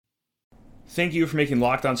Thank you for making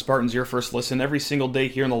Locked On Spartans your first listen every single day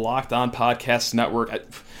here in the Locked On Podcast Network,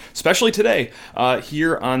 especially today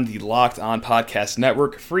here on the Locked On Podcast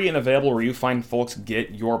Network, free and available where you find folks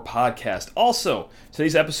get your podcast. Also,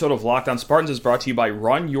 today's episode of Locked On Spartans is brought to you by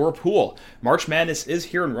Run Your Pool. March Madness is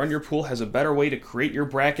here, and Run Your Pool has a better way to create your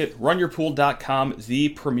bracket. RunYourPool.com, the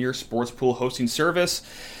premier sports pool hosting service.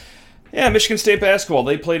 Yeah, Michigan State basketball,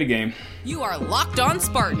 they played a game. You are Locked On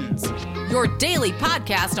Spartans, your daily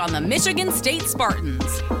podcast on the Michigan State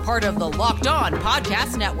Spartans, part of the Locked On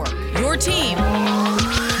Podcast Network, your team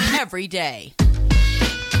every day.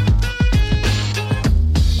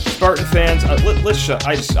 Spartan fans, I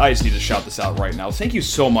just need to shout this out right now. Thank you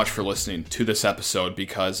so much for listening to this episode,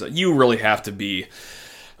 because you really have to be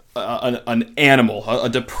an animal, a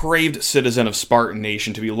depraved citizen of Spartan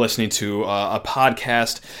Nation to be listening to a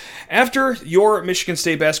podcast after your Michigan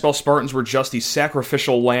State basketball Spartans were just the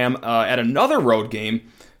sacrificial lamb at another road game,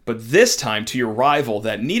 but this time to your rival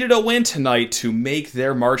that needed a win tonight to make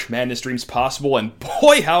their March Madness dreams possible. And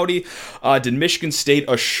boy howdy, did Michigan State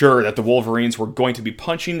assure that the Wolverines were going to be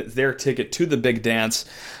punching their ticket to the big dance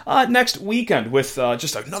next weekend with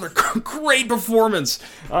just another great performance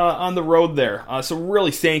on the road there. So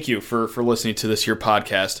really thank you for listening to this here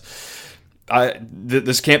podcast.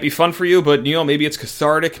 This can't be fun for you, but maybe it's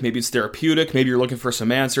cathartic, maybe it's therapeutic, maybe you're looking for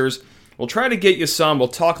some answers. We'll try to get you some. We'll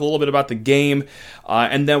talk a little bit about the game,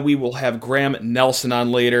 and then we will have Graham Nelson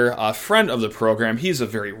on later, a friend of the program. He's a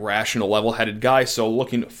very rational, level-headed guy, so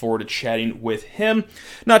looking forward to chatting with him,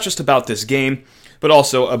 not just about this game, but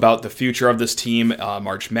also about the future of this team,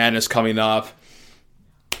 March Madness coming up.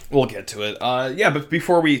 We'll get to it. But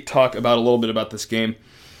before we talk about a little bit about this game,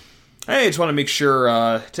 I just want to make sure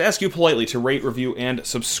to ask you politely to rate, review, and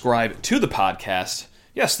subscribe to the podcast.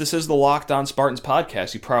 Yes, this is the Locked On Spartans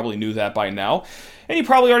podcast. You probably knew that by now, and you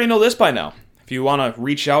probably already know this by now. If you want to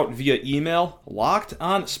reach out via email,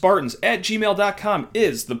 lockedonspartans@gmail.com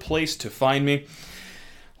is the place to find me.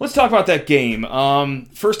 Let's talk about that game.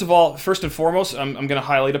 First and foremost, I'm going to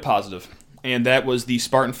highlight a positive, and that was the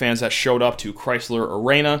Spartan fans that showed up to Chrysler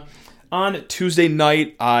Arena on Tuesday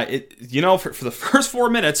night. For the first 4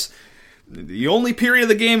 minutes, the only period of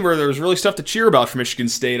the game where there was really stuff to cheer about for Michigan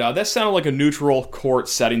State, that sounded like a neutral court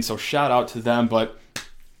setting, so shout out to them. But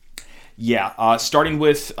yeah, starting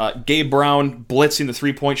with Gabe Brown blitzing the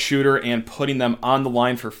three-point shooter and putting them on the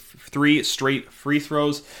line for 3 straight free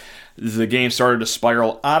throws, the game started to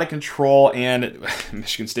spiral out of control, and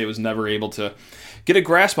Michigan State was never able to get a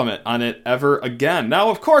grasp on it ever again.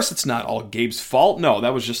 Now, of course, it's not all Gabe's fault. No,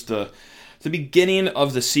 that was just the beginning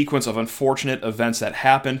of the sequence of unfortunate events that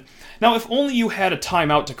happened. Now, if only you had a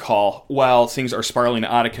timeout to call while things are spiraling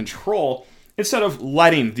out of control, instead of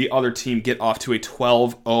letting the other team get off to a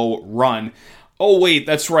 12-0 run. Oh, wait,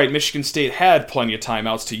 that's right, Michigan State had plenty of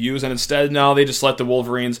timeouts to use, and instead, no, they just let the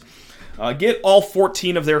Wolverines get all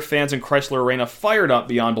 14 of their fans in Chrysler Arena fired up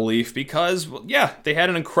beyond belief because, they had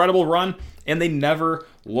an incredible run, and they never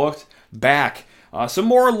looked back. Some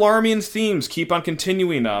more alarming themes keep on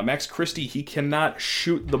continuing. Max Christie, he cannot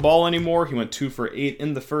shoot the ball anymore. He went 2 for 8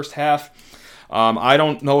 in the first half. I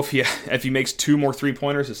don't know if he makes 2 more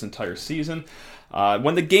three-pointers this entire season.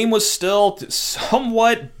 When the game was still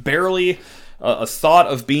somewhat barely a thought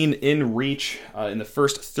of being in reach in the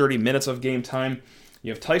first 30 minutes of game time,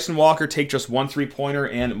 you have Tyson Walker take just 1 three-pointer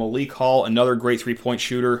and Malik Hall, another great three-point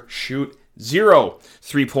shooter, shoot 0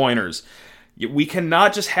 three-pointers. We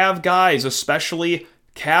cannot just have guys, especially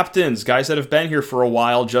captains, guys that have been here for a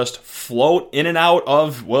while, just float in and out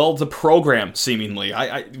of, the program, seemingly.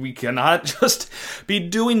 We cannot just be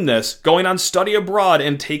doing this, going on study abroad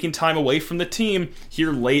and taking time away from the team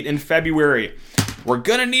here late in February. We're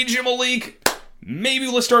going to need you, Malik. Maybe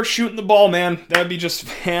let's start shooting the ball, man. That would be just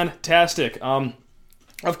fantastic.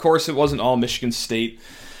 Of course, it wasn't all Michigan State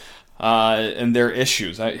and their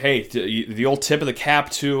issues. The old tip of the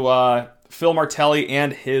cap to Phil Martelli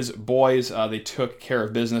and his boys, they took care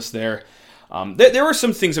of business there. There were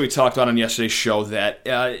some things that we talked about on yesterday's show that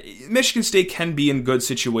Michigan State can be in good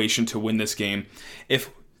situation to win this game if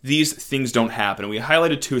these things don't happen. And we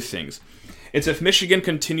highlighted 2 things. It's if Michigan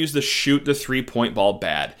continues to shoot the three-point ball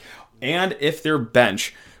bad, and if their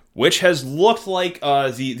bench, which has looked like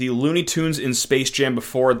the Looney Tunes in Space Jam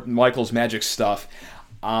before Michael's Magic stuff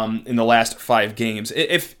in the last 5 games,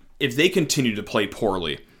 if they continue to play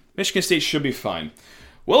poorly, Michigan State should be fine.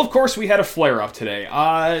 Well, of course, we had a flare-up today.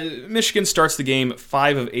 Michigan starts the game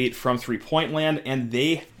 5 of 8 from three-point land, and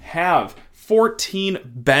they have 14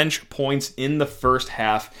 bench points in the first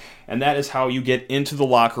half, and that is how you get into the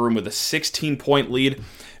locker room with a 16-point lead.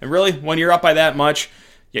 And really, when you're up by that much,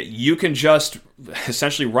 Yeah, you can just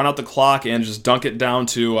essentially run out the clock and just dunk it down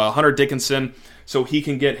to Hunter Dickinson so he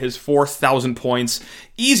can get his 4,000 points.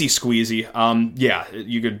 Easy squeezy. Yeah,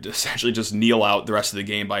 you could essentially just kneel out the rest of the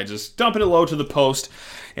game by just dumping it low to the post.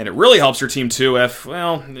 And it really helps your team too if,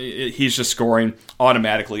 well, he's just scoring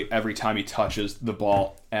automatically every time he touches the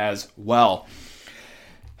ball as well.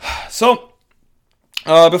 So,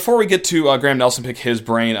 before we get to Graham Nelson pick his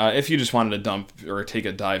brain, if you just wanted to dump or take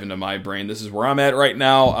a dive into my brain, this is where I'm at right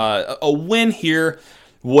now. A win here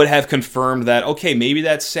would have confirmed that, okay, maybe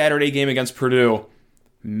that Saturday game against Purdue,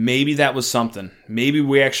 maybe that was something. Maybe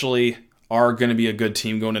we actually are going to be a good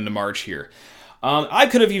team going into March here. I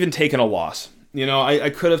could have even taken a loss. You know, I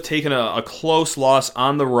could have taken a close loss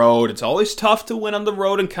on the road. It's always tough to win on the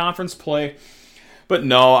road in conference play. But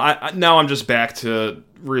no, now I'm just back to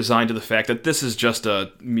resigned to the fact that this is just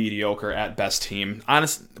a mediocre at best team.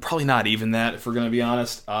 Honestly, probably not even that, if we're going to be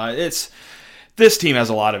honest. This team has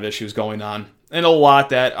a lot of issues going on. And a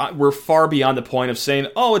lot that we're far beyond the point of saying,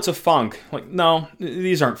 oh, it's a funk. Like, no,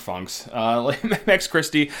 these aren't funks. Like Max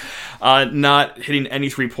Christie not hitting any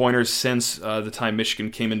three-pointers since the time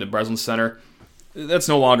Michigan came into Breslin Center. That's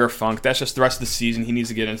no longer a funk. That's just the rest of the season. He needs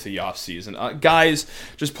to get into the offseason. Guys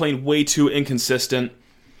just playing way too inconsistent.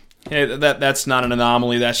 Hey, that's not an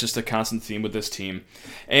anomaly. That's just a constant theme with this team.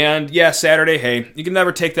 And yeah, Saturday, hey, you can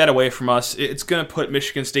never take that away from us. It's going to put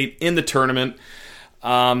Michigan State in the tournament.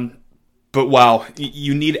 But wow,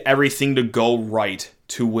 you need everything to go right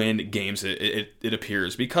to win games, it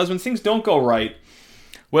appears. Because when things don't go right,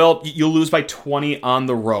 well, you'll lose by 20 on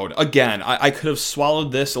the road. Again, I could have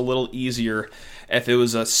swallowed this a little easier if it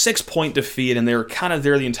was a 6-point defeat and they were kind of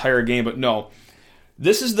there the entire game. But no,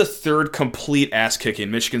 this is the third complete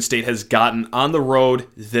ass-kicking Michigan State has gotten on the road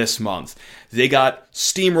this month. They got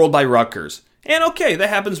steamrolled by Rutgers. And okay, that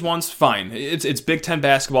happens once, fine. It's Big Ten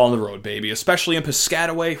basketball on the road, baby. Especially in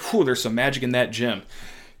Piscataway. Whew, there's some magic in that gym.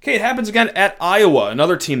 Okay, it happens again at Iowa,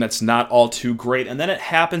 another team that's not all too great. And then it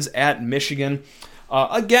happens at Michigan.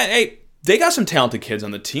 Again, hey, they got some talented kids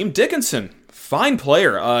on the team. Dickinson, fine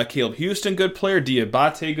player. Caleb Houston, good player.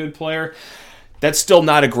 Diabate, good player. That's still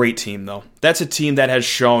not a great team, though. That's a team that has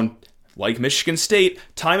shown, like Michigan State,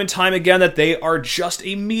 time and time again, that they are just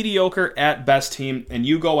a mediocre at best team, and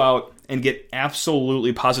you go out and get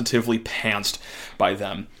absolutely positively pantsed by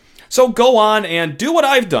them. So go on and do what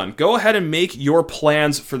I've done. Go ahead and make your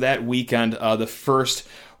plans for that weekend, the first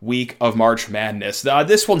week of March Madness.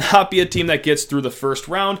 This will not be a team that gets through the first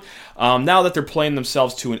round. Now that they're playing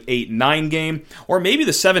themselves to an 8-9 game, or maybe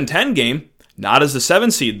the 7-10 game, not as the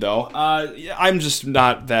 7 seed though. I'm just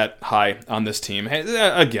not that high on this team. Hey,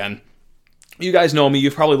 again, you guys know me.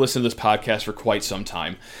 You've probably listened to this podcast for quite some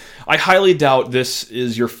time. I highly doubt this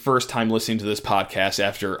is your first time listening to this podcast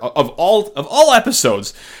after, of all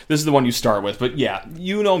episodes, this is the one you start with. But yeah,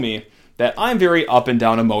 you know me, that I'm very up and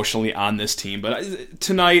down emotionally on this team. But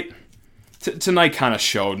tonight kind of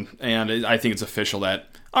showed, and I think it's official that,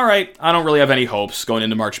 all right, I don't really have any hopes going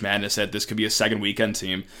into March Madness that this could be a second weekend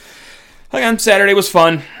team. Again, Saturday was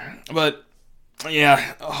fun, but yeah,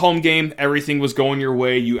 home game, everything was going your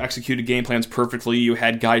way. You executed game plans perfectly. You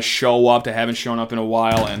had guys show up that haven't shown up in a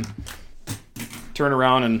while and turn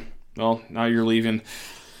around and, well, now you're leaving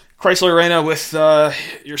Chrysler Arena with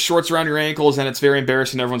your shorts around your ankles, and it's very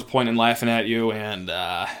embarrassing. Everyone's pointing and laughing at you, and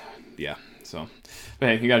yeah, so... But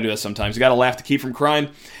hey, you gotta do that sometimes. You gotta laugh to keep from crying.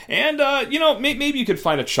 And, maybe you could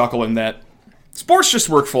find a chuckle in that. Sports just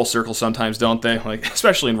work full circle sometimes, don't they? Like,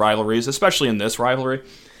 especially in rivalries, especially in this rivalry.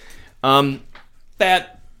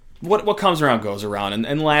 That what comes around goes around.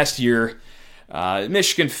 And last year,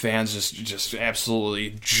 Michigan fans just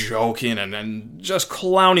absolutely joking and just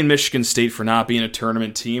clowning Michigan State for not being a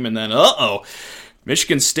tournament team. And then,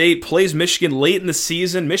 Michigan State plays Michigan late in the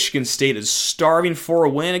season. Michigan State is starving for a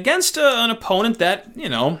win against an opponent that,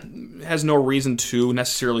 has no reason to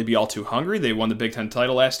necessarily be all too hungry. They won the Big Ten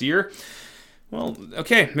title last year. Well,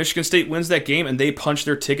 okay, Michigan State wins that game, and they punch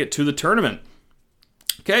their ticket to the tournament.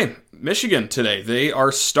 Okay, Michigan today, they are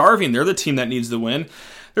starving. They're the team that needs the win.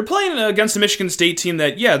 They're playing against the Michigan State team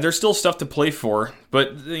that, yeah, there's still stuff to play for,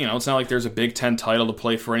 but, it's not like there's a Big Ten title to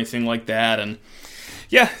play for, anything like that, and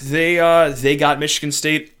yeah, they got Michigan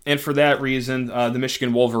State, and for that reason, the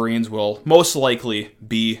Michigan Wolverines will most likely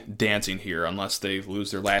be dancing here unless they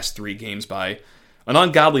lose their last 3 games by an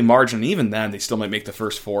ungodly margin. Even then, they still might make the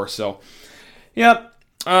first 4, so... Yeah,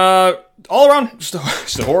 all around, just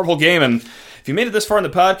a horrible game, and if you made it this far in the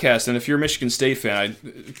podcast, and if you're a Michigan State fan,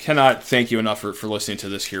 I cannot thank you enough for listening to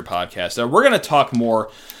this here podcast. We're going to talk more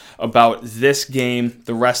about this game,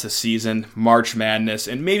 the rest of the season, March Madness,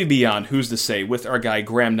 and maybe beyond, who's to say, with our guy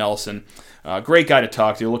Graham Nelson. Great guy to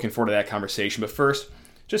talk to, looking forward to that conversation. But first,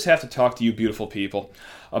 just have to talk to you beautiful people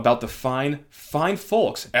about the fine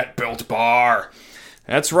folks at Built Bar.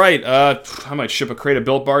 That's right. I might ship a crate of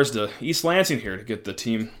Built Bars to East Lansing here to get the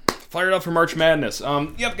team fired up for March Madness.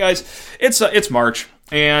 Yep, guys, it's March,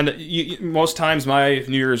 and most times my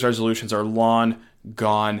New Year's resolutions are long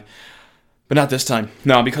gone. But not this time.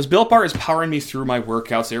 No, because Built Bar is powering me through my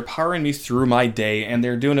workouts. They're powering me through my day, and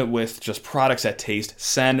they're doing it with just products that taste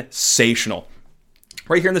sensational.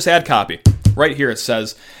 Right here in this ad copy, right here it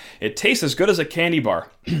says, it tastes as good as a candy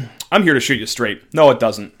bar. I'm here to shoot you straight. No, it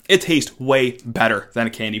doesn't. It tastes way better than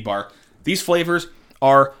a candy bar. These flavors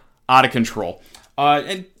are out of control.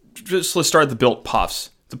 And just let's start at the Built Puffs.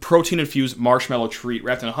 The protein-infused marshmallow treat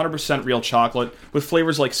wrapped in 100% real chocolate with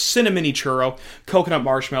flavors like cinnamony churro, coconut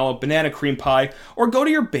marshmallow, banana cream pie, or go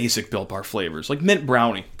to your basic Built Bar flavors like mint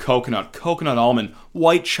brownie, coconut almond,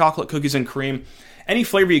 white chocolate cookies and cream. Any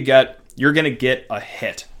flavor you get, you're going to get a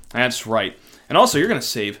hit. That's right. And also, you're going to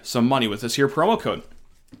save some money with this here promo code.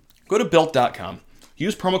 Go to Built.com.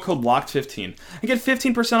 Use promo code LOCKED15 and get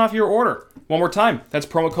 15% off your order. One more time, that's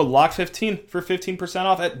promo code LOCKED15 for 15%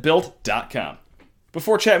 off at Built.com.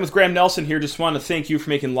 Before chatting with Graham Nelson here, just wanted to thank you for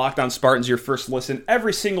making Locked On Spartans your first listen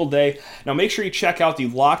every single day. Now make sure you check out the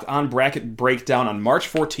Locked On Bracket Breakdown on March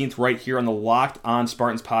 14th right here on the Locked On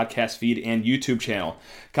Spartans podcast feed and YouTube channel.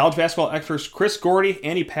 College basketball experts Chris Gordy,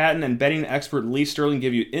 Andy Patton, and betting expert Lee Sterling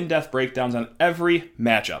give you in-depth breakdowns on every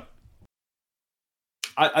matchup.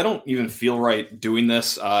 I don't even feel right doing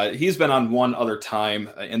this. He's been on one other time,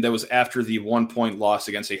 and that was after the 1-point loss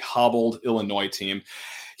against a hobbled Illinois team.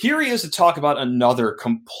 Here he is to talk about another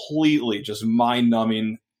completely just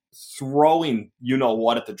mind-numbing, throwing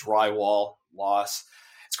you-know-what at the drywall loss.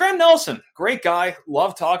 It's Graham Nelson. Great guy.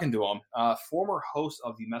 Love talking to him. Former host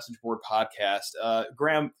of the Message Board podcast.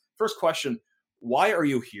 Graham, first question, why are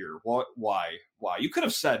you here? Why? You could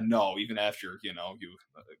have said no even after, you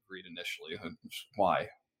agreed initially. Why?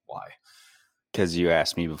 Because you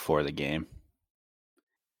asked me before the game.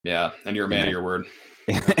 Yeah, and you're a man of your word.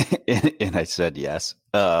 And I said yes.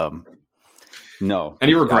 No.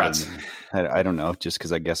 Any regrets? I don't know. Just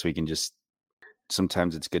because I guess we can just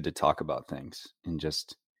sometimes it's good to talk about things and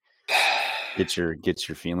just get your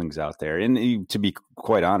feelings out there. And to be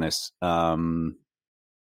quite honest, no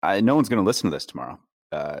one's going to listen to this tomorrow.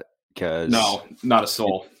 Because no, not a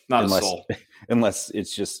soul. Not a soul. Unless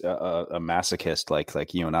it's just a masochist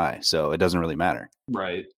like you and I. So it doesn't really matter.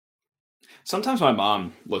 Right. Sometimes my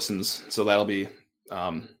mom listens, so that'll be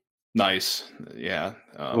nice. Yeah.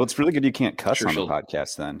 Well, it's really good you can't cuss on the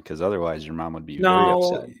podcast then, because otherwise your mom would be very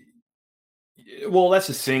upset. Well, that's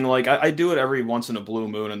the thing. Like I do it every once in a blue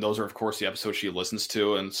moon, and those are, of course, the episodes she listens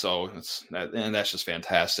to, and so that's just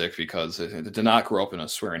fantastic because it did not grow up in a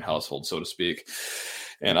swearing household, so to speak.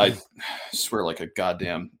 And I swear like a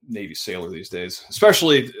goddamn Navy sailor these days,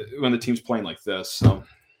 especially when the team's playing like this. So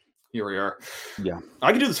here we are. Yeah,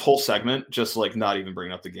 I could do this whole segment just like not even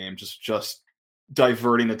bringing up the game, just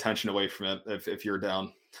diverting attention away from it if you're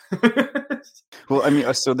down. Well, I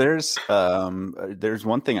mean, so there's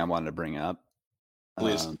one thing I wanted to bring up.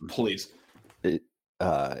 Please. And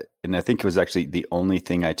I think it was actually the only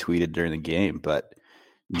thing I tweeted during the game, but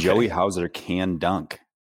okay. Joey Hauser can dunk,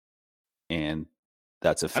 and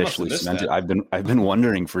that's officially cemented. That. I've been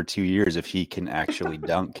wondering for 2 years if he can actually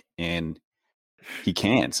dunk, and he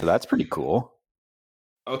can. So that's pretty cool.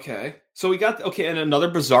 Okay. So we got, and another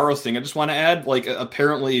bizarro thing I just want to add, like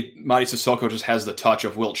apparently Mady Sissoko just has the touch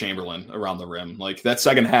of Wilt Chamberlain around the rim. Like that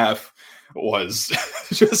second half was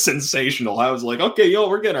just sensational. I was like, okay,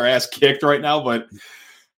 we're getting our ass kicked right now, but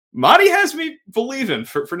Mady has me believing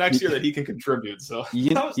for next year that he can contribute. So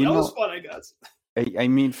that was fun, I guess. I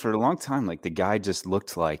mean, for a long time, like the guy just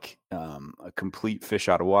looked like a complete fish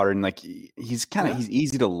out of water, and like he's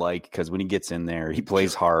easy to like because when he gets in there, he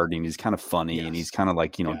plays hard and he's kind of funny and he's kind of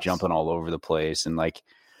like jumping all over the place, and like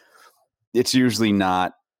it's usually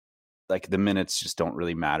not like the minutes just don't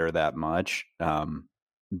really matter that much.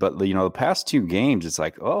 But the past 2 games, it's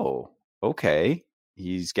like, oh, okay,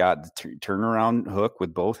 he's got the turnaround hook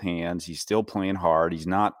with both hands. He's still playing hard. He's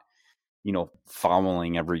not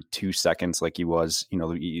fouling every 2 seconds like he was,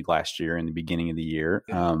 last year in the beginning of the year.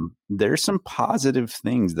 There's some positive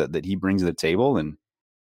things that he brings to the table, and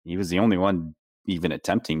he was the only one even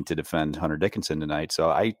attempting to defend Hunter Dickinson tonight. So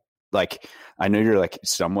I know you're like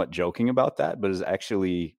somewhat joking about that, but it's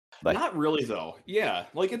actually like not really though. Yeah.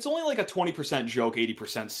 Like it's only like a 20% joke,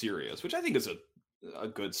 80% serious, which I think is a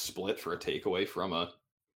good split for a takeaway from a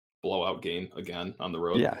blowout game again on the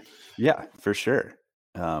road. Yeah, for sure.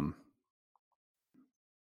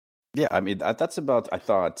 Yeah, I mean that's about. I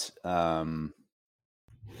thought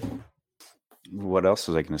what else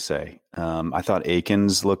was I going to say? I thought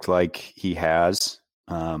Akins looked like he has.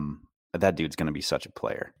 That dude's going to be such a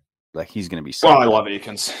player. Like he's going to be. I love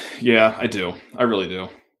Akins. Yeah, I do. I really do.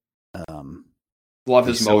 Love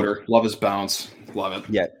his motor. Love his bounce. Love it.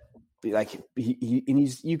 Yeah, like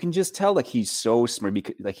you can just tell like he's so smart.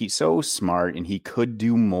 Because, like he's so smart, and he could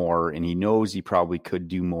do more, and he knows he probably could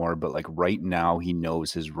do more. But like right now, he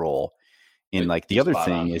knows his role. And like the other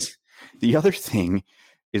thing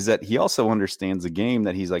is that he also understands the game.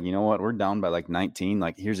 That he's like, you know what, we're down by like 19.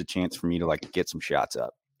 Like here's a chance for me to like get some shots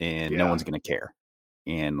up, and no one's going to care.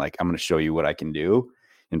 And like I'm going to show you what I can do,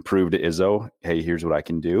 and prove to Izzo, hey, here's what I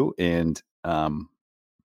can do. And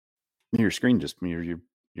your screen just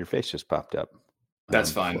your face just popped up.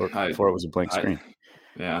 That's fine. Before it was a blank screen.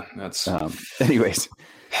 Yeah, that's. Anyways,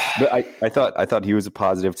 but I thought he was a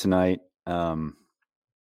positive tonight. I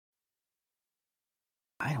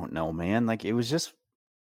don't know, man. Like it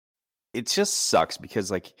just sucks because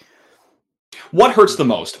like. What hurts the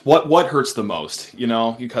most? What hurts the most? You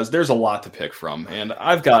know, because there's a lot to pick from, and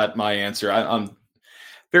I've got my answer. I'm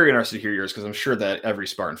very interested to hear yours because I'm sure that every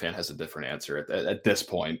Spartan fan has a different answer at this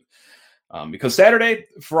point. Because Saturday,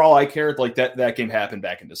 for all I care, like that game happened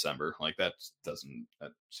back in December. Like that's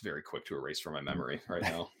very quick to erase from my memory right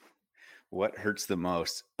now. What hurts the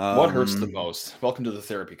most? What hurts the most? Welcome to the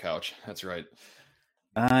therapy couch. That's right.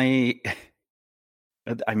 I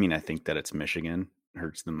mean, I think that it's Michigan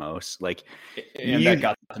hurts the most. Like, and that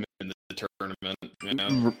got them in the tournament. You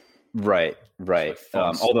know? Right.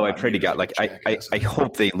 Although I pray to God, like I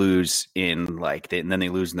hope they lose in like and then they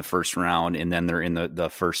lose in the first round, and then they're in the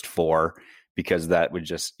first four, because that would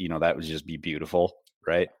just be beautiful,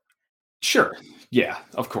 right? Sure. Yeah,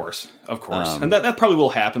 of course. And that probably will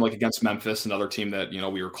happen, like against Memphis, another team that, you know,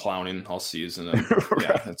 we were clowning all season. And,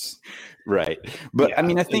 yeah, that's right. But yeah, I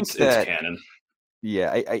mean, I think it's canon.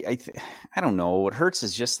 Yeah, I don't know. What hurts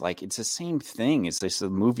is just like it's the same thing. It's just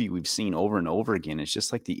a movie we've seen over and over again. It's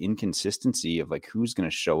just like the inconsistency of like who's going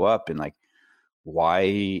to show up, and like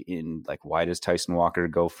why does Tyson Walker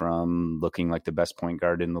go from looking like the best point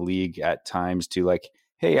guard in the league at times to like,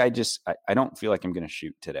 hey, I don't feel like I'm going to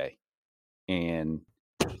shoot today, and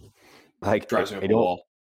like drives me up the wall.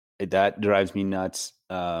 That drives me nuts.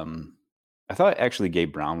 I thought actually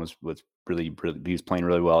Gabe Brown was really he was playing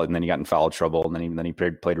really well, and then he got in foul trouble, and then he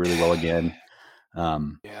played really well again.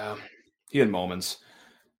 Yeah, he had moments.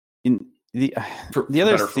 In the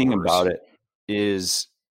other thing about it is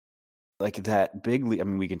like that big league. I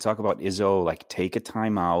mean, we can talk about Izzo, like take a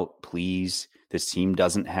timeout, please. This team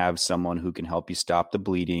doesn't have someone who can help you stop the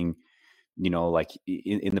bleeding. You know, like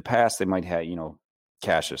in the past, they might have, you know,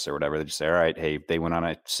 Cassius or whatever. They just say, all right, hey, they went on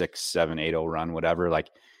a 6-7-8-0 run, whatever. Like,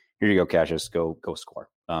 here you go, Cassius, go score.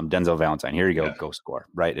 Denzel Valentine, here you go, go score.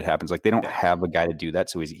 Right? It happens. Like they don't have a guy to do that,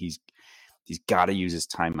 so he's got to use his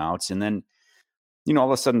timeouts. And then, you know, all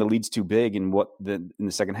of a sudden the lead's too big, and in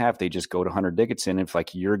the second half they just go to Hunter Dickinson. If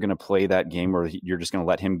like you're going to play that game, or you're just going to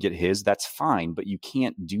let him get his, that's fine. But you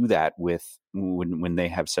can't do that when they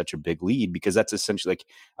have such a big lead, because that's essentially like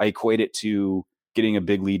I equate it to getting a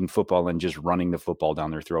big lead in football and just running the football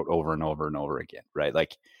down their throat over and over and over again. Right?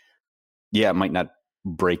 Like, yeah, it might not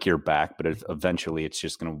break your back, but eventually it's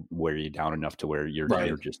just going to wear you down enough to where you're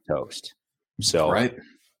just toast. So right.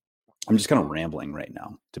 I'm just kind of rambling right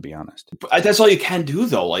now, to be honest. But that's all you can do,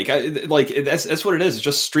 though. Like that's what it is. It's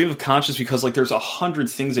just stream of conscience, because like there's 100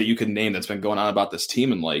 things that you could name that's been going on about this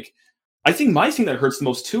team, and like I think my thing that hurts the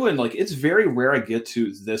most too, and like it's very rare I get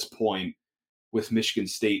to this point with Michigan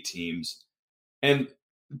State teams, and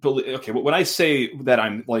okay, when I say that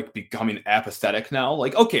I'm like becoming apathetic now,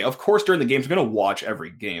 like, okay, of course during the games I'm going to watch every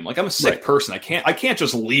game. Like I'm a sick person. I can't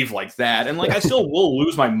just leave like that. And like I still will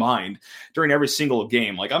lose my mind during every single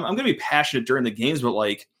game. Like I'm going to be passionate during the games, but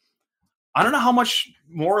like I don't know how much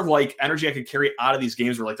more like energy I could carry out of these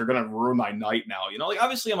games where like they're going to ruin my night now. You know, like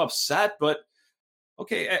obviously I'm upset, but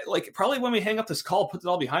okay, like probably when we hang up this call, put it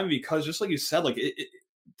all behind me, because just like you said, like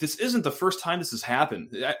this isn't the first time this has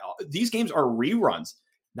happened. These games are reruns.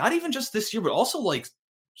 Not even just this year, but also like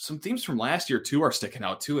some themes from last year too are sticking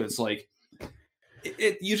out too. It's like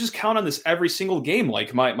you just count on this every single game.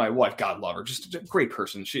 Like my wife, God love her, just a great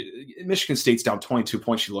person. Michigan State's down 22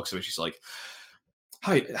 points. She looks at me, she's like,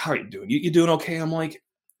 "How are you doing? You doing okay?" I'm like,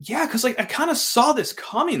 "Yeah," because like I kind of saw this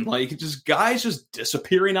coming. Like just guys just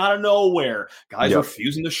disappearing out of nowhere. Guys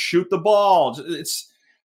refusing to shoot the ball.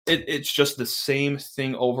 It's just the same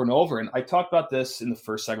thing over and over. And I talked about this in the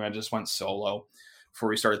first segment. I just went solo before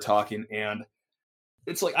we started talking, and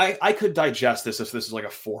it's like I could digest this if this is like a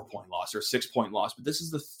 4-point loss or a 6-point loss, but this is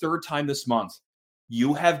the third time this month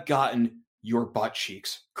you have gotten your butt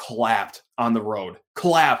cheeks clapped on the road.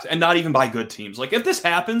 Clapped, and not even by good teams. Like, if this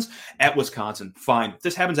happens at Wisconsin, fine. If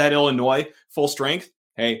this happens at Illinois, full strength,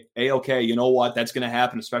 hey, A-okay, you know what? That's going to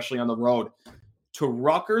happen, especially on the road. To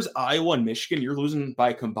Rutgers, Iowa, and Michigan, you're losing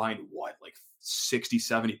by combined, what, like 60,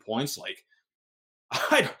 70 points? Like,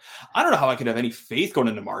 I don't know how I could have any faith going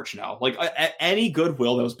into March now. Like, any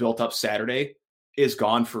goodwill that was built up Saturday is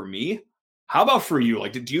gone for me. How about for you?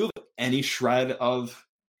 Like, did you have any shred of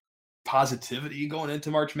positivity going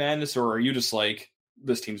into March Madness, or are you just like,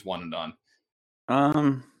 this team's one and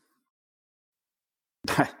done?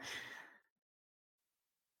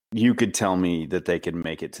 You could tell me that they could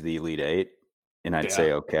make it to the Elite Eight, and I'd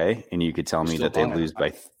say okay. And you could tell me that they lose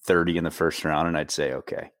by 30 in the first round, and I'd say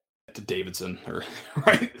okay. To Davidson, or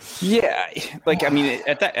right? Yeah, like, I mean,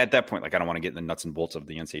 at that point, like, I don't want to get in the nuts and bolts of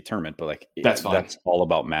the NCAA tournament, but like, that's all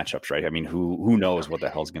about matchups, right? I mean, who knows what the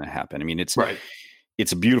hell's going to happen? I mean, it's right.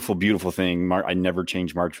 It's a beautiful, beautiful thing. I never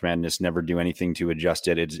change March Madness, never do anything to adjust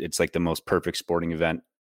it. It's like the most perfect sporting event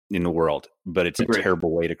in the world, but it's a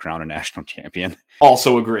terrible way to crown a national champion.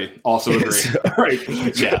 Also agree.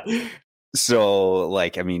 Right. Yeah. So,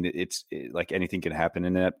 like, I mean, it's like anything can happen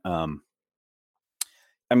in it. I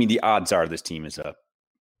mean, the odds are this team is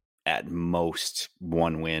at most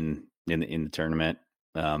one win in the tournament,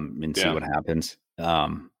 and see what happens.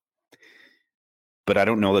 But I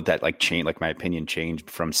don't know that like change, like, my opinion changed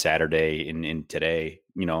from Saturday in today.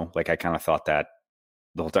 You know, like, I kind of thought that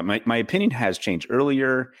the whole time. My opinion has changed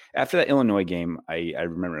earlier after that Illinois game. I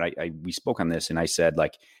remember we spoke on this, and I said,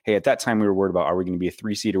 like, hey, at that time we were worried about, are we going to be a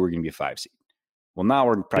 3 seed or we're going to be a 5 seed? Well, now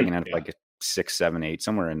we're probably going to have like a 6, 7, 8,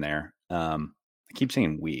 somewhere in there. I keep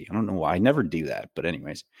saying we. I don't know why. I never do that. But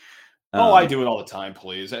anyways. I do it all the time,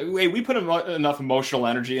 please. We put enough emotional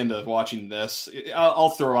energy into watching this. I'll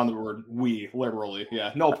throw on the word we, liberally.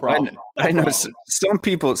 Yeah, no problem. I know some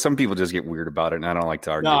people just get weird about it, and I don't like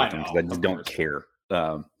to argue with them because I just don't care.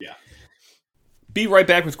 Yeah. Be right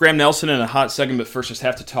back with Graham Nelson in a hot second, but first just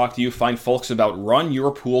have to talk to you fine folks about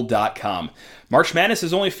runyourpool.com. March Madness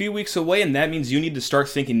is only a few weeks away, and that means you need to start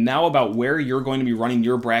thinking now about where you're going to be running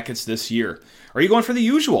your brackets this year. Are you going for the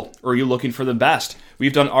usual, or are you looking for the best?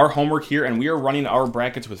 We've done our homework here, and we are running our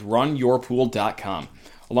brackets with runyourpool.com.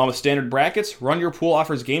 Along with standard brackets, Run Your Pool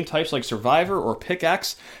offers game types like Survivor or Pick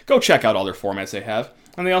X. Go check out all their formats they have.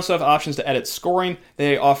 And they also have options to edit scoring.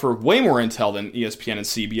 They offer way more intel than ESPN and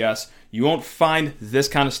CBS. You won't find this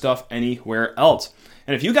kind of stuff anywhere else.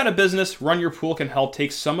 And if you got a business, Run Your Pool can help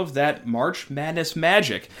take some of that March Madness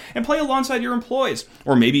magic and play alongside your employees,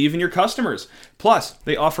 or maybe even your customers. Plus,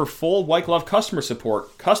 they offer full white glove customer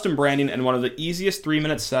support, custom branding, and one of the easiest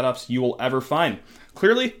 3-minute setups you will ever find.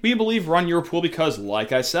 Clearly, we believe Run Your Pool because,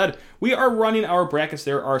 like I said, we are running our brackets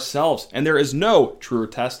there ourselves, and there is no truer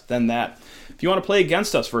test than that. If you want to play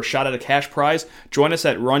against us for a shot at a cash prize, join us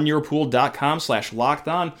at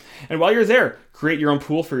runyourpool.com/lockedon. And while you're there, create your own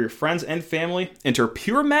pool for your friends and family. Enter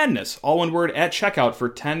Pure Madness, all one word, at checkout for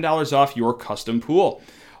 $10 off your custom pool.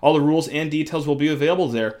 All the rules and details will be available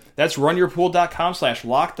there. That's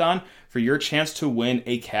runyourpool.com/lockedon for your chance to win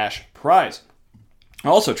a cash prize.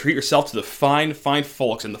 Also, treat yourself to the fine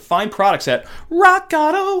folks and the fine products at Rock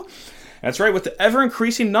Auto. That's right, with the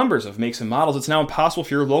ever-increasing numbers of makes and models, it's now impossible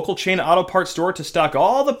for your local chain auto parts store to stock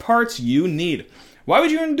all the parts you need. Why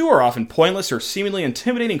would you endure often pointless or seemingly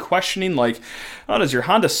intimidating questioning like, oh, does your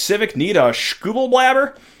Honda Civic need a Scooble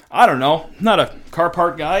blabber? I don't know, I'm not a car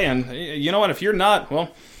part guy, and you know what, if you're not,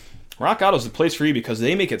 well, Rock Auto's the place for you because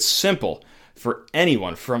they make it simple for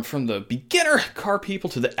anyone, from the beginner car people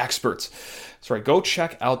to the experts. That's right, go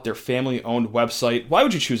check out their family-owned website. Why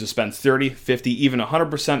would you choose to spend 30, 50, even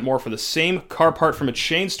 100% more for the same car part from a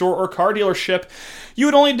chain store or car dealership? You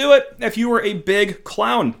would only do it if you were a big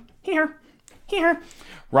clown. Here.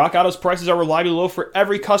 Rock Auto's prices are reliably low for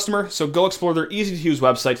every customer, so go explore their easy-to-use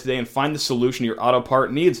website today and find the solution to your auto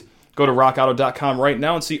part needs. Go to rockauto.com right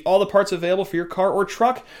now and see all the parts available for your car or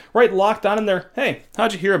truck. Right locked on in there, hey,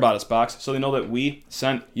 how'd you hear about us box, so they know that we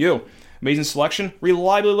sent you. Amazing selection,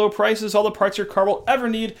 reliably low prices, all the parts your car will ever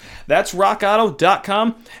need. That's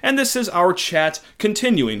rockauto.com. And this is our chat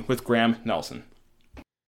continuing with Graham Nelson.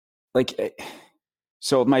 Like,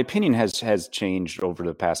 so my opinion has changed over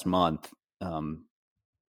the past month,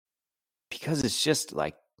 because it's just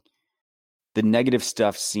like the negative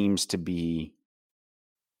stuff seems to be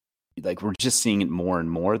like we're just seeing it more and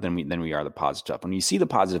more than we are the positive stuff. When you see the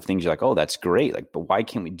positive things, you're like, oh, that's great. Like, but why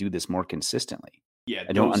can't we do this more consistently? Yeah,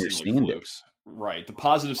 I don't understand it. Right. The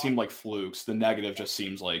positive seem like flukes. The negative just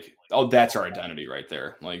seems like, oh, that's our identity right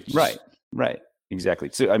there. Like, just... Right. Exactly.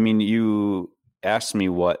 So, I mean, you asked me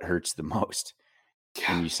what hurts the most.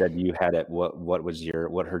 And you said you had it.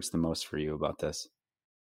 What hurts the most for you about this?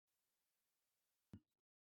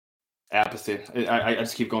 Apathy. I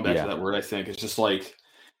just keep going back to that word. I think it's just like,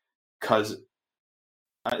 because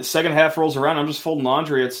second half rolls around, I'm just folding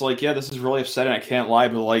laundry. It's like, yeah, this is really upsetting. I can't lie,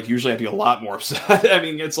 but like usually I'd be a lot more upset. I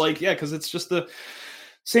mean, it's like, yeah, because it's just the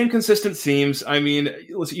same consistent themes. I mean,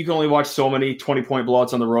 listen, you can only watch so many 20-point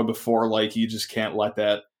blowouts on the road before, like, you just can't let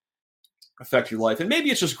that affect your life. And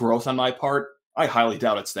maybe it's just growth on my part. I highly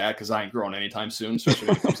doubt it's that, because I ain't growing anytime soon, especially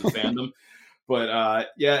when it comes to fandom. But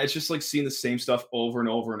yeah, it's just like seeing the same stuff over and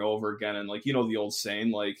over and over again. And like, you know, the old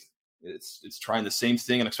saying, like, it's trying the same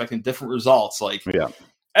thing and expecting different results. Like, yeah.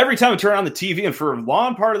 Every time I turn on the TV, and for a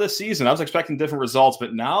long part of this season, I was expecting different results.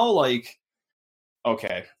 But now, like,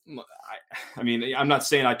 okay, I mean, I'm not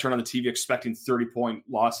saying I turn on the TV expecting 30-point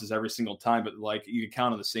losses every single time, but like, you can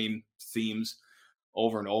count on the same themes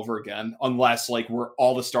over and over again, unless like where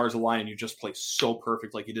all the stars align and you just play so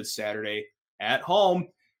perfect like you did Saturday at home.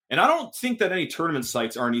 And I don't think that any tournament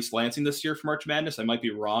sites are in East Lansing this year for March Madness. I might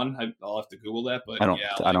be wrong. I'll have to Google that, but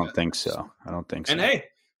I don't think so. And hey,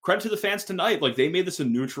 credit to the fans tonight. Like, they made this a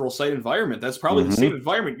neutral site environment. That's probably the same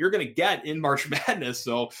environment you're going to get in March Madness.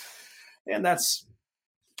 So, and that's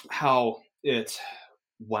how it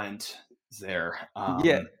went there.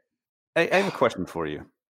 Yeah. I have a question for you.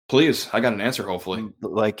 Please. I got an answer, hopefully.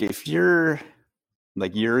 Like, if you're in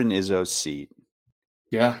Izzo's seat.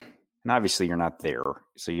 Yeah. And obviously you're not there,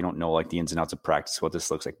 so you don't know like the ins and outs of practice, what this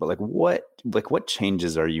looks like. But what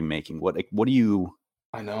changes are you making? What do you?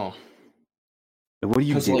 I know. What do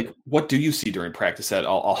you do? Like, what do you see during practice that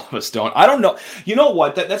all of us don't? I don't know. You know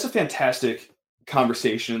what? That's a fantastic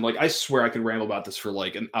conversation. Like, I swear I could ramble about this for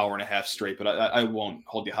like an hour and a half straight, but I won't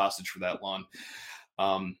hold you hostage for that long.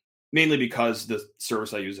 Mainly because the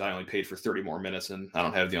service I use, I only paid for 30 more minutes, and I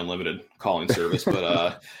don't have the unlimited calling service.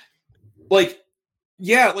 But like.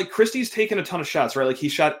 Yeah, like Christie's taken a ton of shots, right? Like, he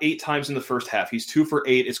shot 8 times in the first half. He's 2 for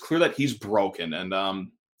 8. It's clear that he's broken. And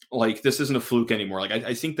like, this isn't a fluke anymore. Like,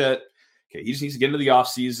 I think that, okay, he just needs to get into the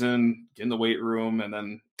offseason, get in the weight room, and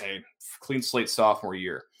then, hey, clean slate sophomore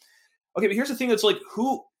year. Okay, but here's the thing that's like,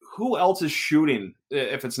 who else is shooting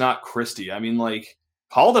if it's not Christie? I mean, like,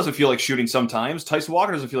 Hall doesn't feel like shooting sometimes. Tyson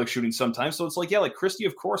Walker doesn't feel like shooting sometimes. So it's like, yeah, like Christie,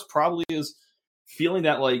 of course, probably is feeling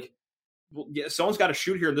that, like, well, yeah, someone's got to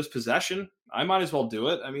shoot here in this possession. I might as well do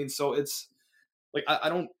it. I mean, so it's like, I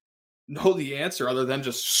don't know the answer other than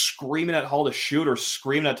just screaming at Hall to shoot or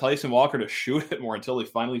screaming at Tyson Walker to shoot it more until they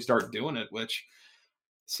finally start doing it, which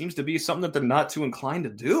seems to be something that they're not too inclined to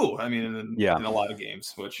do. I mean, in a lot of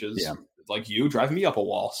games, which is like you driving me up a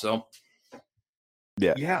wall. So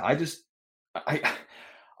yeah, I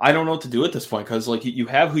don't know what to do at this point, because like you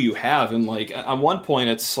have who you have, and like on one point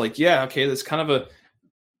it's like, yeah, okay, that's kind of a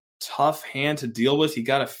tough hand to deal with. You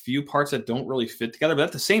got a few parts that don't really fit together, but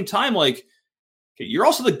at the same time, like, okay, you're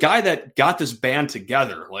also the guy that got this band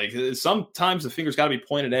together. Like, sometimes the finger's got to be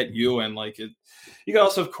pointed at you, and like, you can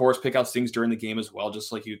also, of course, pick out things during the game as well,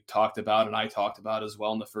 just like you talked about and I talked about as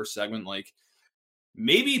well in the first segment. Like,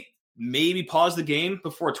 maybe pause the game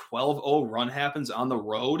before a 12-0 run happens on the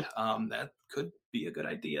road. That could be a good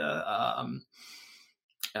idea. I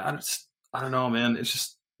don't know, man. It's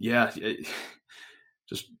just,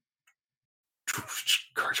 just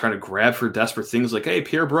trying to grab for desperate things like, hey,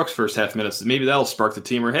 Pierre Brooks first half minutes, maybe that'll spark the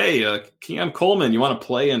team. Or hey, Cam Coleman, you want to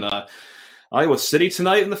play in Iowa City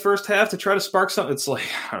tonight in the first half to try to spark something? It's like,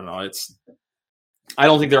 I don't know. I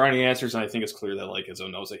don't think there are any answers, and I think it's clear that like Izzo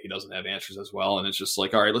knows that he doesn't have answers as well. And it's just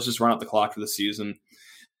like, all right, let's just run out the clock for the season.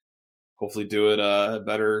 Hopefully do it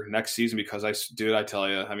better next season, because I tell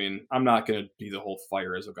you, I mean, I'm not going to be the whole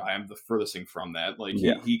fire as a guy. I'm the furthest thing from that. Like,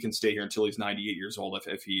 he can stay here until he's 98 years old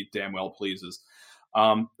if he damn well pleases.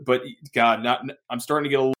 But God, I'm starting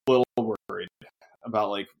to get a little worried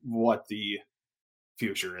about like what the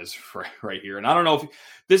future is right here. And I don't know if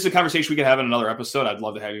this is a conversation we could have in another episode. I'd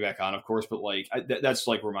love to have you back on, of course, but like that's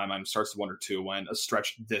like where my mind starts to wonder too, when a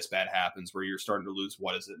stretch this bad happens where you're starting to lose,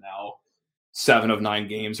 what is it now, 7 of 9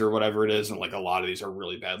 games or whatever it is, and like a lot of these are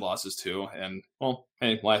really bad losses too. And well,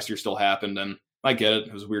 hey, last year still happened, and I get it.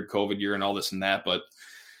 It was a weird COVID year and all this and that, but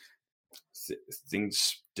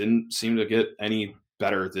things didn't seem to get any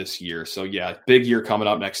better this year. So yeah, big year coming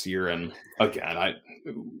up next year. And again,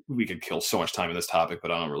 we could kill so much time in this topip,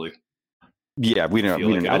 but I don't really. Yeah, we don't.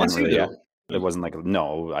 It wasn't like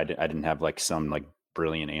I didn't have like some like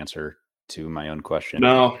brilliant answer to my own question.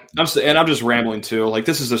 No, I'm just rambling too. Like,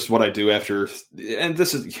 this is just what I do after, and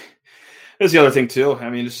this is the other thing too. I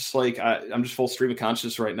mean, it's just like I'm just full stream of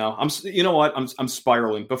consciousness right now. You know what? I'm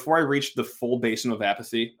spiraling. Before I reach the full basin of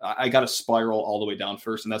apathy, I got to spiral all the way down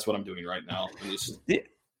first, and that's what I'm doing right now.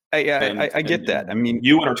 I get that. I mean,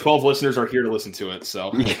 you and our 12 listeners are here to listen to it,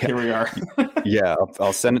 so here we are. Yeah,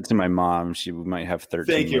 I'll send it to my mom. She might have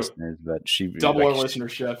 13 listeners, but she double our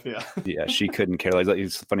listenership. Yeah, yeah, she couldn't care. Like,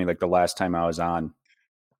 it's funny. Like the last time I was on,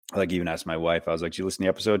 like even asked my wife, I was like, "Did you listen to the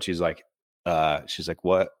episode?" She's like,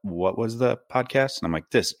 "What was the podcast?" And I'm like,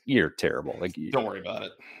 "You're terrible. Like, don't worry about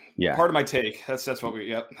it." Yeah, part of my take. That's what we.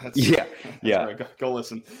 Yep. Yeah. Right. Go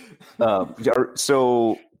listen.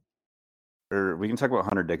 So, or we can talk about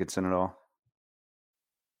Hunter Dickinson at all.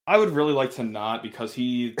 I would really like to not, because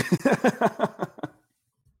he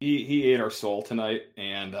ate our soul tonight,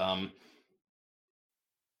 and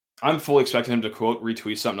I'm fully expecting him to quote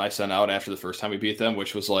retweet something I sent out after the first time we beat them,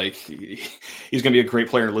 which was like he's going to be a great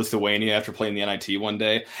player in Lithuania after playing the NIT one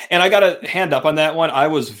day. And I got a hand up on that one. I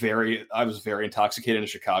was very intoxicated in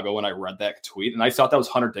Chicago when I read that tweet, and I thought that was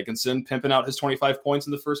Hunter Dickinson pimping out his 25 points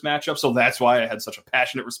in the first matchup. So that's why I had such a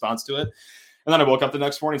passionate response to it. And then I woke up the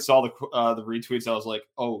next morning, saw the retweets. I was like,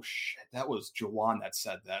 oh shit, that was Jawan that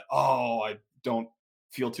said that. Oh, I don't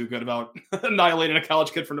feel too good about annihilating a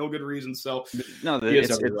college kid for no good reason. So no,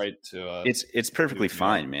 it's right to. It's perfectly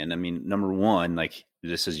fine, man. I mean, number one, like,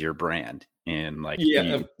 this is your brand, and like,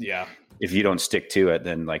 if you don't stick to it,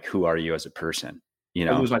 then like, who are you as a person? You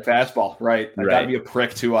know, I lose my fastball, right? I gotta be a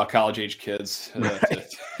prick to college age kids to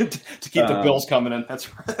keep the bills coming in. That's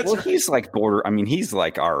well, right. He's like he's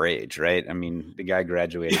like our age, right? I mean, the guy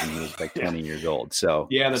graduated when he was like 20 years old. So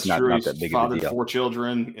yeah, that's true. Not that big of a deal. 4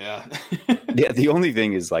 children. Yeah. Yeah. The only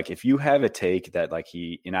thing is, like, if you have a take that like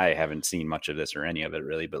and I haven't seen much of this or any of it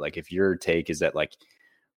really, but like, if your take is that like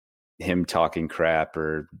him talking crap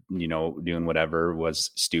or, you know, doing whatever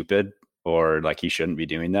was stupid, or like he shouldn't be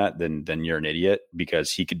doing that, then you're an idiot,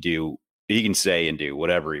 because he can say and do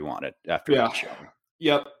whatever he wanted after that show.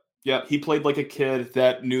 Yep. He played like a kid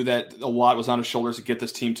that knew that a lot was on his shoulders to get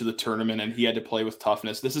this team to the tournament, and he had to play with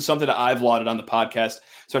toughness. This is something that I've lauded on the podcast,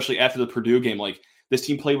 especially after the Purdue game. Like, this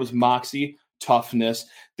team played with moxie, toughness.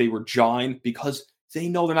 They were jawing because they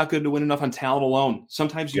know they're not going to win enough on talent alone.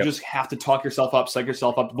 Sometimes you just have to talk yourself up, psych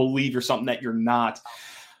yourself up, to believe you're something that you're not.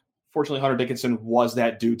 Fortunately, Hunter Dickinson was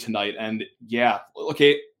that dude tonight. And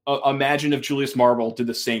imagine if Julius Marble did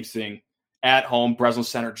the same thing at home, Breslin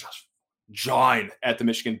Center, just jawing at the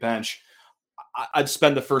Michigan bench. I'd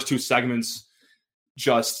spend the first 2 segments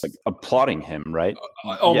just like applauding him, right?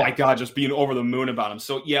 My God, just being over the moon about him.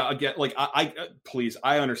 So yeah, again, like I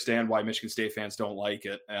understand why Michigan State fans don't like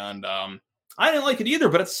it. And I didn't like it either.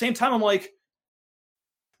 But at the same time, I'm like,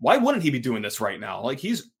 why wouldn't he be doing this right now? Like,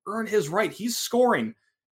 he's earned his right. He's scoring.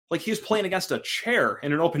 Like, he's playing against a chair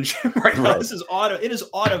in an open gym right now. This is it is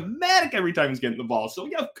automatic every time he's getting the ball. So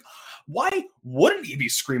yeah, why wouldn't he be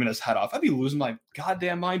screaming his head off? I'd be losing my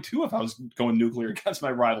goddamn mind too if I was going nuclear against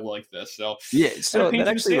my rival like this. So yeah, so that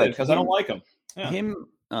actually, like, because I don't like him. Yeah. Him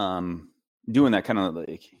doing that kind of,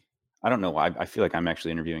 like, I don't know. I feel like I'm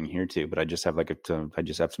actually interviewing here too, but I just have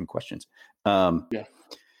some questions. Does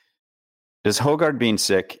Hoggard being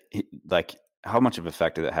sick, like, how much of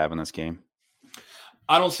effect did it have in this game?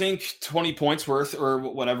 I don't think 20 points worth or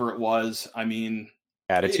whatever it was. I mean,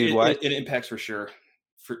 attitude-wise, it impacts for sure,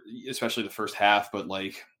 especially the first half. But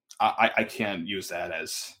like, I can't use that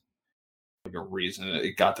as like a reason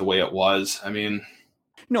it got the way it was. I mean,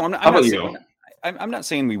 no, I'm not. How about you? I'm not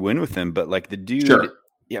saying we win with him, but like, the dude. Sure.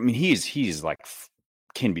 Yeah, I mean, he's like,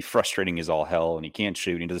 can be frustrating as all hell, and he can't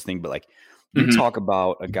shoot. And he does this thing, but like, you talk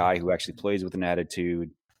about a guy who actually plays with an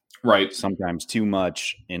attitude, right? Sometimes too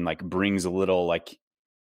much, and like brings a little, like,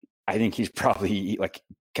 I think he's probably like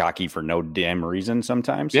cocky for no damn reason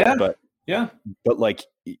sometimes. Yeah. But like,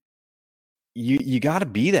 you got to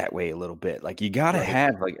be that way a little bit. Like, you got to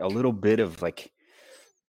have like a little bit of, like,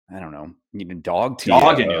 I don't know, dog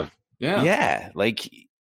in you. Yeah. Yeah. Like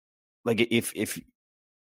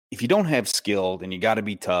if you don't have skill, then you got to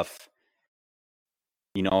be tough.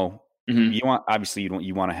 You know, you want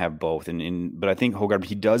to have both. But I think Hoggard,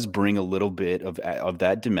 he does bring a little bit of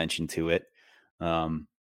that dimension to it.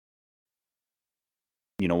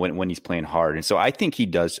 You know, when he's playing hard. And so I think he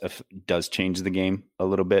does change the game a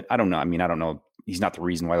little bit. I don't know. I mean, I don't know. He's not the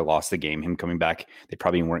reason why they lost the game. Him coming back, they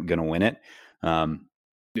probably weren't going to win it.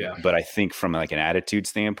 But I think from like an attitude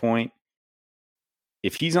standpoint,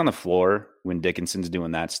 if he's on the floor when Dickinson's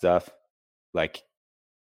doing that stuff, like,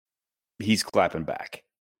 he's clapping back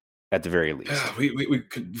at the very least. We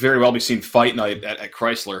could very well be seeing fight night at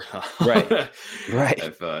Chrysler. Right.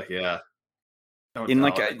 No in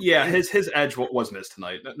doubt. like his edge was missed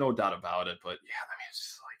tonight, no doubt about it. But yeah, I mean, it's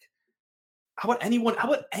just like, how about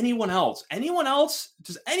anyone else?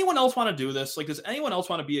 Does anyone else want to do this? Like, does anyone else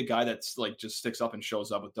want to be a guy that's like just sticks up and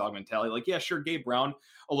shows up with dog mentality? Like, yeah, sure, Gabe Brown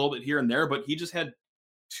a little bit here and there, but he just had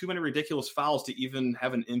too many ridiculous fouls to even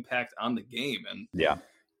have an impact on the game. And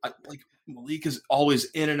like Malik is always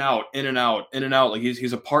in and out. Like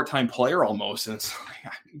he's a part-time player almost. And it's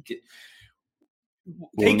like,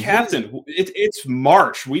 hey, Captain, it's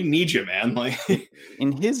March. We need you, man. Like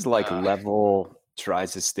in his level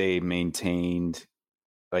tries to stay maintained.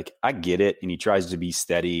 Like I get it, and he tries to be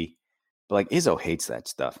steady, but like Izzo hates that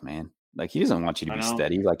stuff, man. Like he doesn't want you to be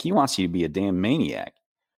steady. Like he wants you to be a damn maniac.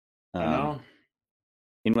 I know.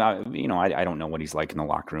 And I don't know what he's like in the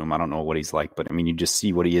locker room. I don't know what he's like, but I mean, you just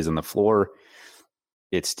see what he is on the floor.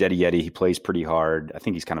 It's steady Eddie. He plays pretty hard. I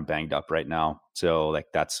think he's kind of banged up right now, so like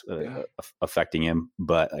that's affecting him.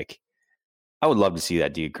 But like, I would love to see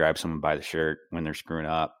that dude grab someone by the shirt when they're screwing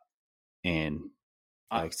up, and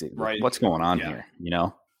what's going on here? You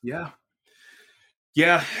know?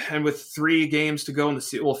 Yeah. And with 3 games to go in the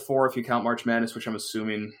season, well, 4 if you count March Madness, which I'm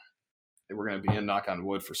assuming we're going to be in, knock on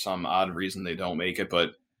wood, for some odd reason they don't make it.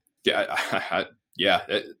 But at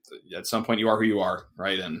some point you are who you are,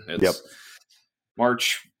 right? And it's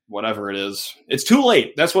March, whatever it is. It's too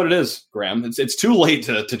late. That's what it is, Graham. It's too late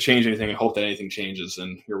to change anything and hope that anything changes.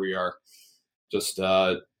 And here we are, just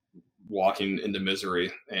walking into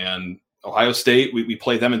misery. And Ohio State, we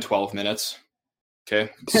play them in 12 minutes.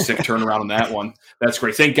 Okay, sick turnaround on that one. That's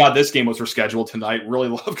great. Thank God this game was rescheduled tonight. Really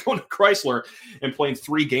love going to Chrysler and playing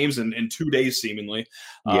 3 games in 2 days, seemingly.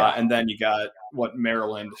 And then you got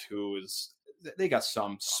Maryland, they got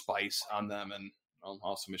some spice on them, and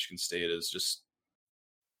also Michigan State is just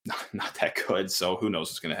not that good. So who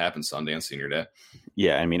knows what's going to happen Sunday on Senior Day?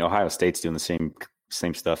 Yeah, I mean Ohio State's doing the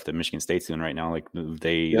same stuff that Michigan State's doing right now. Like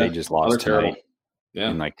they just lost tonight. Yeah,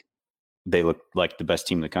 and like they looked like the best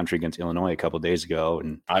team in the country against Illinois a couple of days ago.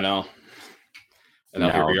 And I know. And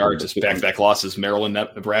now here we are, just back-to-back losses, Maryland,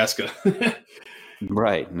 Nebraska.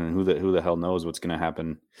 Right. And who the hell knows what's going to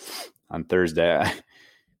happen on Thursday.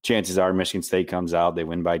 Chances are Michigan State comes out, they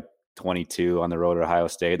win by 22 on the road at Ohio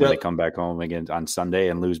State. Then they come back home again on Sunday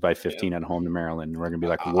and lose by 15 at home to Maryland. We're going to be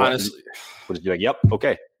like, what? Honestly, we'll just be like, yep,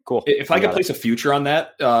 okay. Cool. If I could place a future on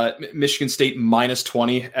that, Michigan State minus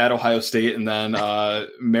 20 at Ohio State, and then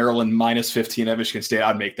Maryland minus 15 at Michigan State,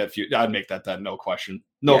 I'd make that no question.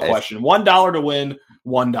 No question. $1 to win,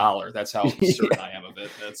 $1. That's how certain I am of it.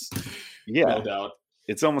 That's no doubt.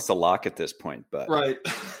 It's almost a lock at this point, but right.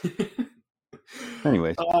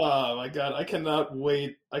 Anyway. Oh my God. I cannot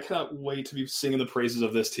wait to be singing the praises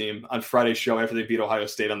of this team on Friday's show after they beat Ohio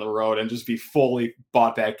State on the road and just be fully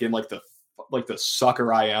bought back in like the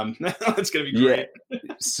sucker I am. It's going to be great.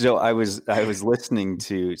 Yeah. So I was listening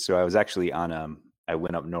to, I was actually on, I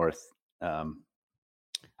went up north. I'm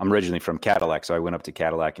originally from Cadillac. So I went up to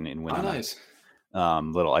Cadillac and went on a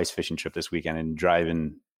little ice fishing trip this weekend, and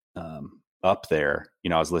driving up there,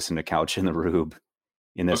 I was listening to Couch in the Rube,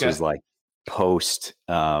 and this was like post,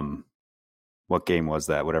 what game was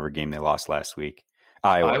that? Whatever game they lost last week.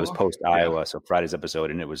 Iowa. It was post Iowa. So Friday's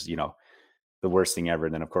episode, and it was, the worst thing ever.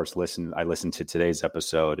 And then of course, I listened to today's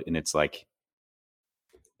episode, and it's like,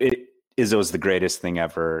 Izzo's the greatest thing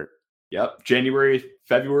ever. Yep. January,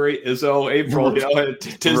 February, Izzo, April,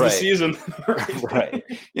 tis the season. Right.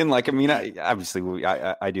 And like, I mean, I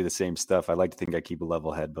do the same stuff. I like to think I keep a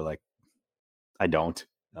level head, but like, I don't.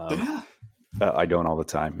 I don't all the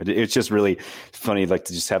time. It's just really funny, like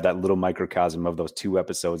to just have that little microcosm of those 2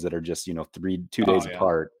 episodes that are just, 2 days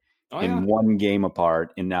apart. One game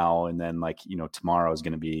apart, and then like, tomorrow is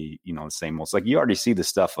going to be, the same old. Like you already see the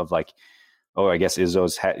stuff of like, oh, I guess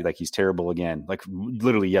Izzo's like he's terrible again. Like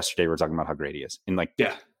literally yesterday we were talking about how great he is, and like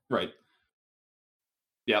right,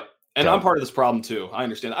 yep. And I'm part of this problem too. I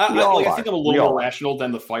understand. I think I'm a little more rational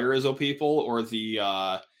than the Fire Izzo people, or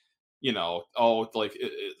the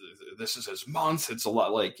this is his month. It's a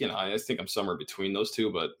lot like I think I'm somewhere between those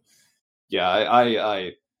two, but yeah,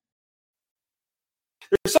 I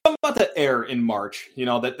there's something about the air in March,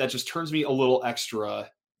 that just turns me a little extra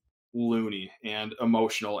loony and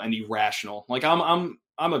emotional and irrational. Like I'm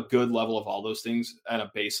a good level of all those things at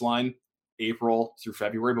a baseline, April through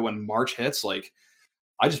February, but when March hits, like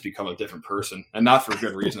I just become a different person, and not for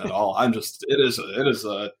good reason at all. It is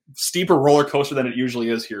a steeper roller coaster than it usually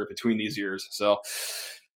is here between these years. So,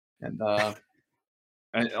 and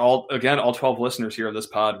all 12 listeners here of this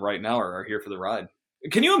pod right now are here for the ride.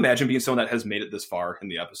 Can you imagine being someone that has made it this far in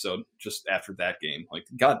the episode just after that game? Like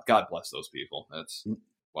God bless those people. That's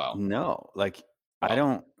wow. No, like I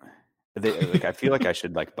don't. I feel like I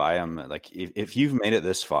should like buy them. Like if you've made it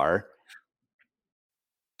this far,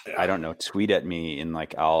 I don't know. Tweet at me and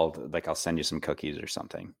like I'll send you some cookies or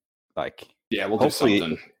something. Like we'll do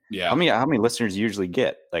something. Yeah. How many listeners you usually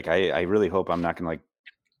get? Like I really hope I'm not gonna like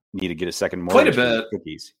need to get a second more. Quite a bit.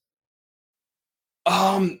 Cookies.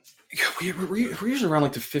 We're usually around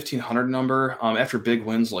like the 1,500 number. After big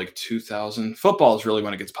wins like 2,000, football is really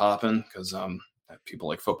when it gets popping because people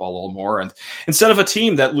like football a little more. And instead of a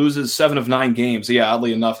team that loses 7 of 9 games, yeah,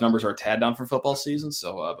 oddly enough, numbers are a tad down for football season.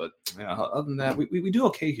 So, but yeah, other than that, we do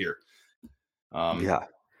okay here. Yeah.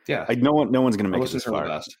 Like no one's gonna make it this far.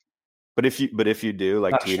 Best. But if you do,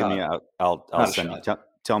 like, tweet me, I'll send you.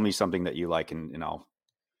 Tell me something that you like, and I'll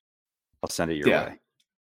send it your way.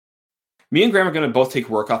 Me and Graham are going to both take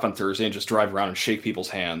work off on Thursday and just drive around and shake people's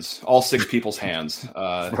hands, all 6 people's hands.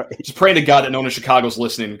 Right. Just praying to God that no one in Chicago's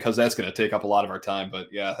listening because that's going to take up a lot of our time. But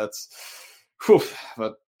yeah, that's. Whew,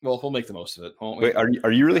 but we'll make the most of it. Wait,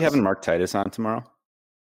 are you really having Mark Titus on tomorrow?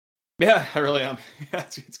 Yeah, I really am.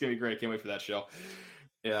 It's going to be great. Can't wait for that show.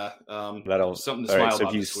 Yeah, that'll something to smile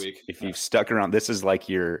about this week. If you've stuck around, this is like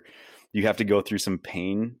you have to go through some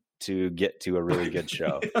pain to get to a really good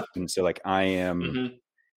show. And so, like, I am. Mm-hmm.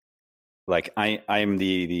 Like I'm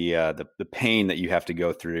the pain that you have to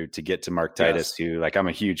go through to get to Mark Titus, who, like, I'm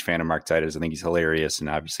a huge fan of Mark Titus. I think he's hilarious and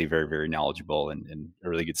obviously very, very knowledgeable and a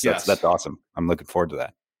really good stuff. Yes. So that's awesome. I'm looking forward to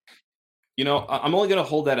that. You know, I'm only going to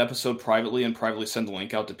hold that episode privately and privately send the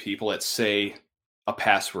link out to people that say a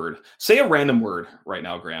password. Say a random word right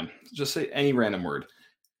now, Graham. Just say any random word.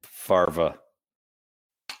 Farva.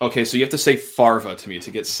 Okay, so you have to say Farva to me to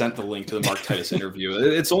get sent the link to the Mark Titus interview.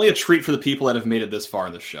 It's only a treat for the people that have made it this far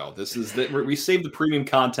in the show. This is we save the premium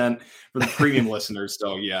content for the premium listeners.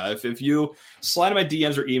 So yeah, if you slide in my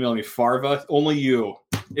DMs or email me Farva, only you.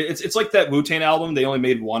 It's like that Wu-Tang album they only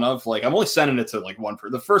made one of. Like, I'm only sending it to like one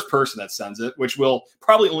person, the first person that sends it, which will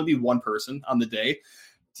probably only be one person on the day.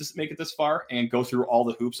 Just make it this far and go through all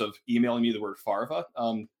the hoops of emailing me the word Farva.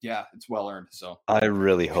 Yeah, it's well earned. So I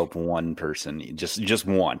really hope one person, just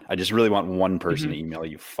one. I just really want one person to email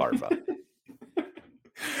you Farva.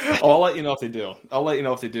 I'll let you know if they do.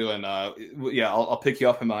 And I'll pick you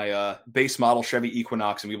up in my base model Chevy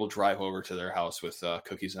Equinox, and we will drive over to their house with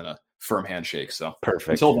cookies and a firm handshake. So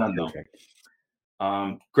perfect. Until then, though.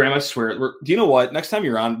 Graham, I swear, do you know what? Next time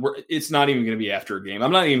you're on, it's not even going to be after a game.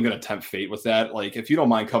 I'm not even going to tempt fate with that. Like, if you don't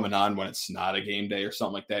mind coming on when it's not a game day or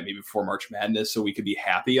something like that, maybe before March Madness, so we could be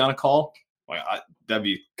happy on a call. Like, that'd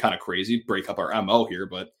be kind of crazy. Break up our MO here,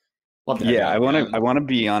 but love to have you on. I want to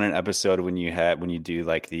be on an episode when you do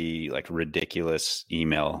like the ridiculous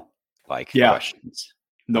email questions.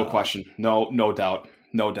 No question. No doubt.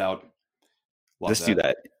 Love Let's do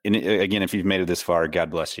that. And again, if you've made it this far,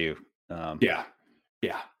 God bless you. Yeah.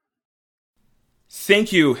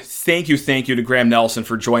 Thank you to Graham Nelson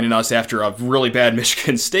for joining us after a really bad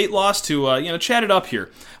Michigan State loss to chat it up here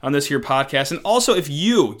on this here podcast. And also, if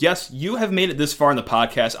you have made it this far in the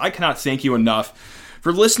podcast, I cannot thank you enough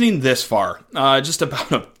for listening this far. Just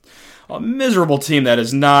about a miserable team that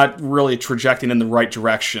is not really trajecting in the right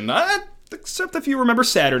direction. Except if you remember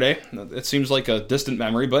Saturday. It seems like a distant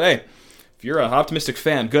memory, but hey, if you're an optimistic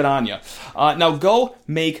fan, good on you. Now go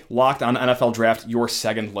make Locked On NFL Draft your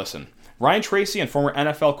second listen. Ryan Tracy and former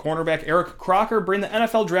NFL cornerback Eric Crocker bring the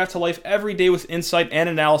NFL Draft to life every day with insight and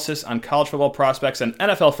analysis on college football prospects and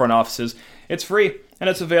NFL front offices. It's free, and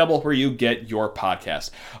it's available where you get your podcast.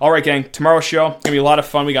 All right, gang, tomorrow's show, going to be a lot of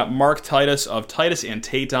fun. We got Mark Titus of Titus and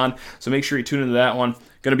Tate on, so make sure you tune into that one.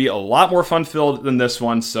 Going to be a lot more fun-filled than this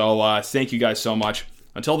one, so thank you guys so much.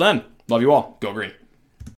 Until then, love you all. Go Green.